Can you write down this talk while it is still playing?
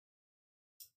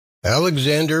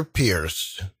Alexander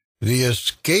Pearce, the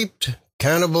escaped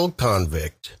cannibal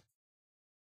convict.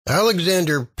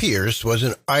 Alexander Pearce was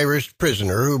an Irish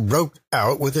prisoner who broke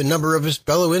out with a number of his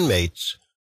fellow inmates.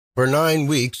 For 9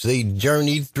 weeks they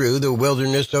journeyed through the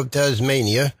wilderness of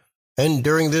Tasmania, and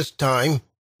during this time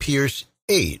Pearce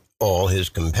ate all his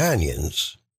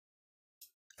companions.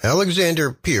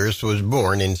 Alexander Pearce was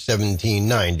born in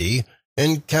 1790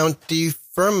 in County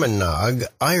Fermanagh,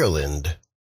 Ireland.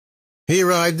 He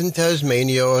arrived in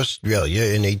Tasmania, Australia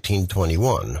in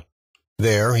 1821.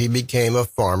 There he became a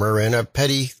farmer and a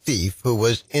petty thief who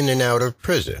was in and out of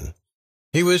prison.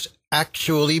 He was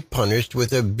actually punished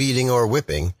with a beating or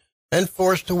whipping and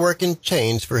forced to work in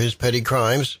chains for his petty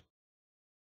crimes.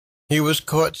 He was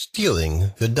caught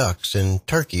stealing the ducks and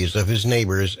turkeys of his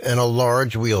neighbors and a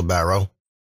large wheelbarrow.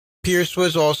 Pearce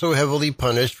was also heavily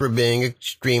punished for being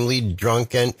extremely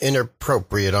drunk and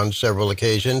inappropriate on several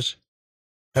occasions.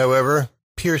 However,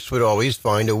 Pearce would always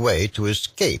find a way to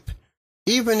escape,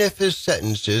 even if his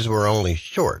sentences were only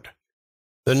short.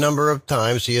 The number of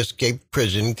times he escaped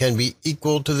prison can be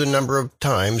equal to the number of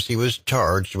times he was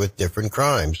charged with different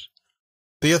crimes.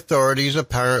 The authorities,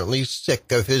 apparently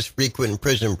sick of his frequent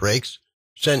prison breaks,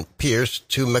 sent Pearce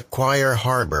to Macquarie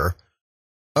Harbour,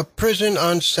 a prison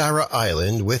on Sarah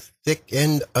Island with thick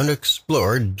and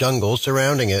unexplored jungle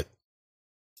surrounding it.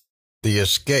 The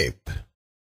escape.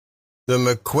 The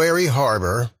Macquarie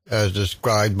Harbour, as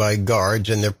described by guards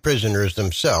and the prisoners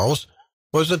themselves,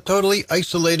 was a totally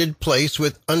isolated place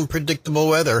with unpredictable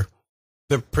weather.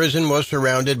 The prison was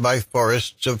surrounded by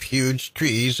forests of huge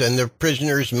trees, and the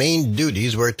prisoners' main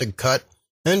duties were to cut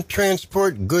and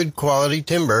transport good quality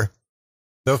timber.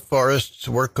 The forests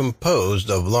were composed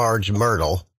of large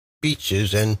myrtle,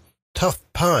 beeches, and tough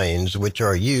pines, which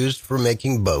are used for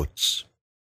making boats.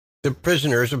 The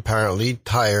prisoners, apparently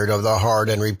tired of the hard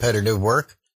and repetitive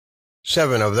work,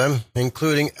 7 of them,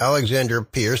 including Alexander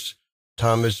Pearce,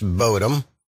 Thomas Bodum,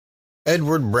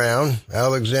 Edward Brown,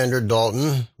 Alexander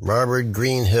Dalton, Robert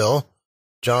Greenhill,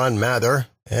 John Mather,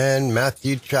 and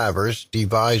Matthew Travers,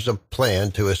 devised a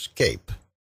plan to escape.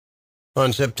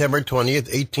 On September 20th,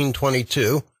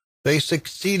 1822, they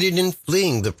succeeded in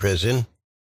fleeing the prison.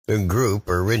 The group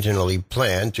originally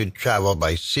planned to travel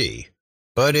by sea,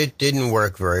 but it didn't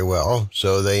work very well,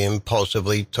 so they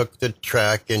impulsively took the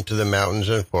track into the mountains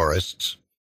and forests.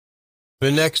 The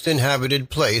next inhabited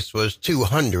place was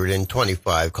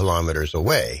 225 kilometers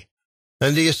away,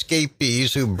 and the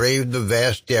escapees who braved the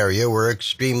vast area were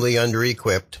extremely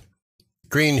under-equipped.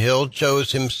 Greenhill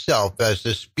chose himself as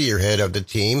the spearhead of the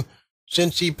team,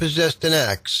 since he possessed an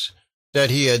axe that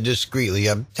he had discreetly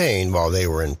obtained while they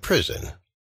were in prison.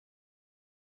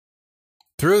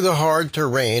 Through the hard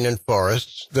terrain and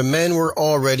forests, the men were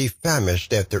already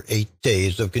famished after 8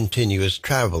 days of continuous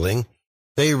traveling.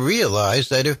 They realized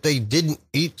that if they didn't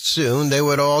eat soon, they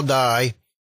would all die,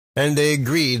 and they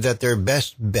agreed that their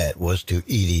best bet was to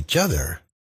eat each other.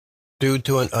 Due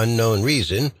to an unknown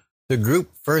reason, the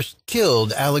group first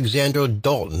killed Alexander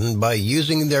Dalton by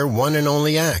using their one and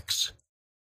only axe.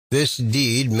 This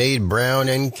deed made Brown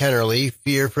and Kennerly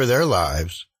fear for their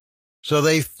lives, so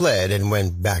they fled and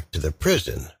went back to the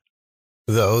prison.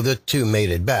 Though the 2 made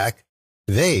it back,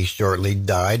 they shortly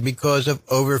died because of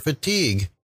overfatigue.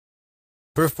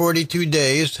 For 42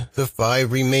 days, the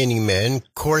 5 remaining men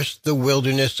coursed the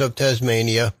wilderness of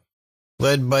Tasmania,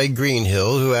 led by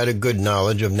Greenhill, who had a good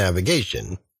knowledge of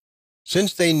navigation.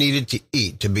 Since they needed to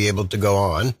eat to be able to go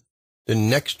on, the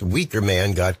next weaker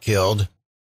man got killed.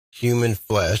 Human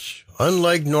flesh,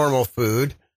 unlike normal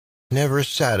food, never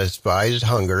satisfies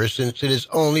hunger, since it is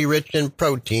only rich in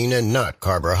protein and not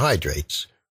carbohydrates,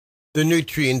 the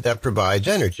nutrient that provides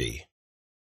energy.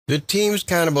 The team's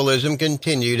cannibalism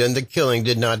continued, and the killing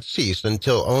did not cease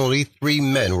until only 3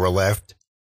 men were left: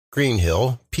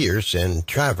 Greenhill, Pearce, and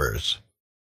Travers.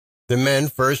 The men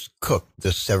first cooked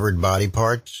the severed body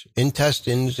parts,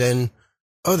 intestines, and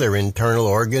other internal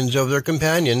organs of their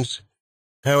companions.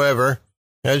 However,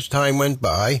 as time went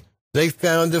by, they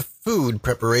found the food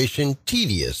preparation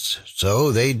tedious, so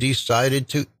they decided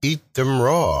to eat them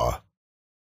raw.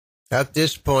 At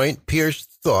this point, Pearce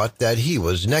thought that he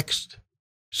was next,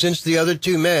 since the other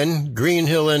 2 men,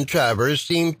 Greenhill and Travers,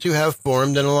 seemed to have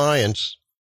formed an alliance.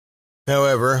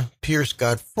 However, Pearce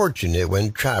got fortunate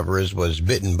when Travers was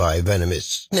bitten by a venomous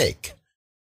snake.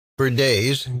 For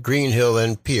days, Greenhill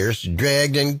and Pearce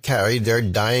dragged and carried their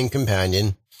dying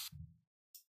companion.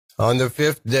 On the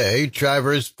 5th day,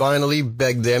 Travers finally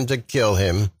begged them to kill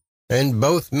him, and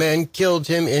both men killed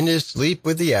him in his sleep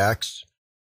with the axe.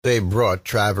 They brought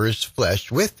Travers'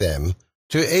 flesh with them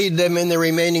to aid them in the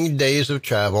remaining days of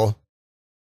travel.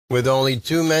 With only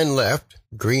 2 men left,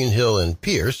 Greenhill and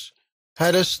Pearce,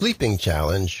 had a sleeping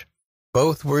challenge.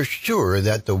 Both were sure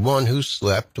that the one who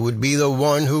slept would be the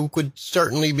one who could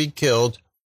certainly be killed.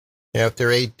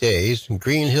 After 8 days,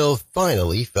 Greenhill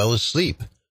finally fell asleep,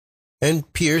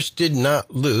 and Pearce did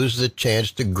not lose the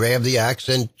chance to grab the axe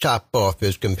and chop off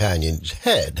his companion's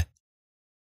head.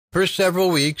 For several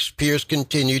weeks, Pearce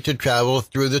continued to travel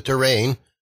through the terrain,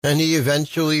 and he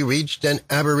eventually reached an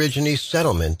Aborigine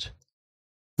settlement.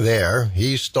 There,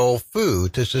 he stole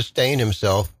food to sustain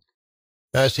himself.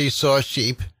 As he saw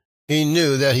sheep, he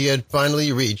knew that he had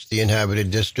finally reached the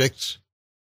inhabited districts.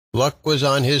 Luck was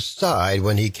on his side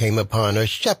when he came upon a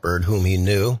shepherd whom he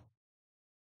knew.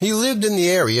 He lived in the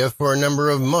area for a number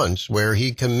of months, where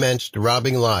he commenced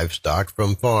robbing livestock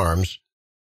from farms.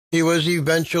 He was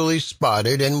eventually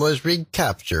spotted and was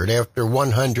recaptured after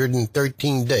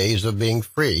 113 days of being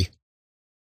free.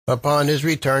 Upon his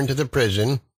return to the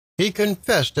prison, he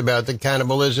confessed about the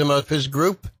cannibalism of his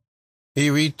group. He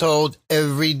retold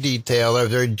every detail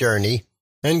of their journey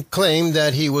and claimed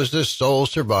that he was the sole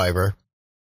survivor.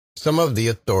 Some of the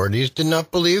authorities did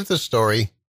not believe the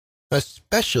story,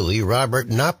 especially Robert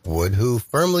Knopwood, who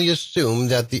firmly assumed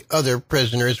that the other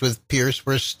prisoners with Pearce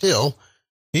were still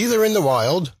either in the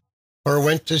wild or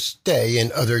went to stay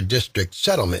in other district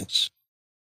settlements.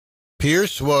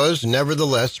 Pearce was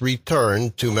nevertheless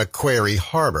returned to Macquarie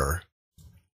Harbor.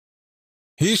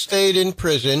 He stayed in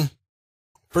prison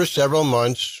for several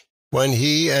months when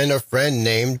he and a friend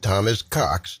named Thomas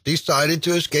Cox decided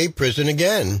to escape prison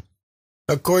again.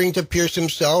 According to Pearce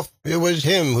himself, it was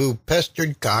him who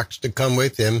pestered Cox to come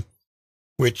with him,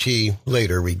 which he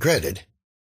later regretted.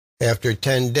 After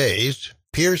 10 days,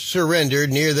 Pearce surrendered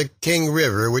near the King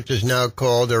River, which is now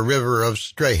called the River of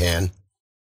Strahan.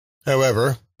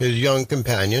 However, his young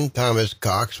companion, Thomas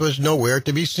Cox, was nowhere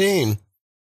to be seen.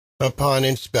 Upon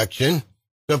inspection,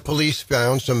 the police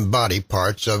found some body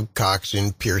parts of Cox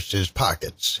in Pearce's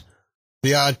pockets.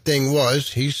 The odd thing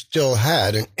was he still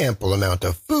had an ample amount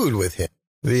of food with him.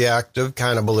 The act of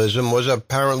cannibalism was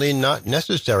apparently not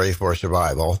necessary for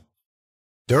survival.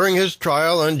 During his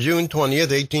trial on June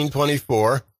 20th,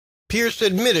 1824, Pearce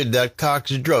admitted that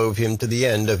Cox drove him to the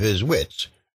end of his wits,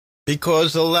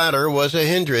 because the latter was a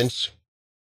hindrance.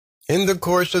 In the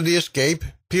course of the escape,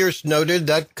 Pearce noted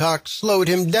that Cox slowed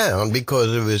him down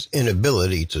because of his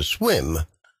inability to swim.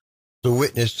 The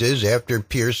witnesses, after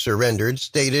Pearce surrendered,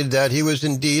 stated that he was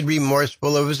indeed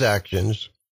remorseful of his actions,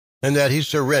 and that he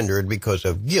surrendered because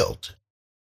of guilt.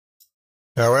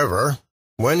 However,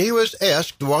 when he was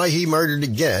asked why he murdered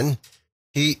again,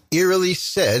 he eerily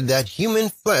said that human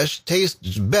flesh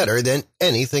tastes better than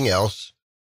anything else,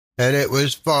 and it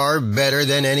was far better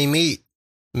than any meat,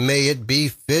 may it be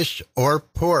fish or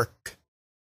pork.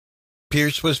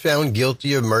 Pearce was found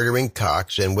guilty of murdering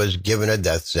Cox and was given a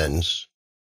death sentence.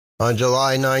 On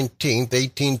July 19,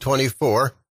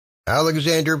 1824,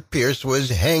 Alexander Pearce was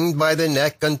hanged by the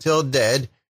neck until dead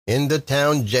in the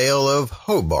town jail of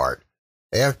Hobart,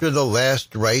 after the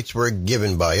last rites were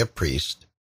given by a priest.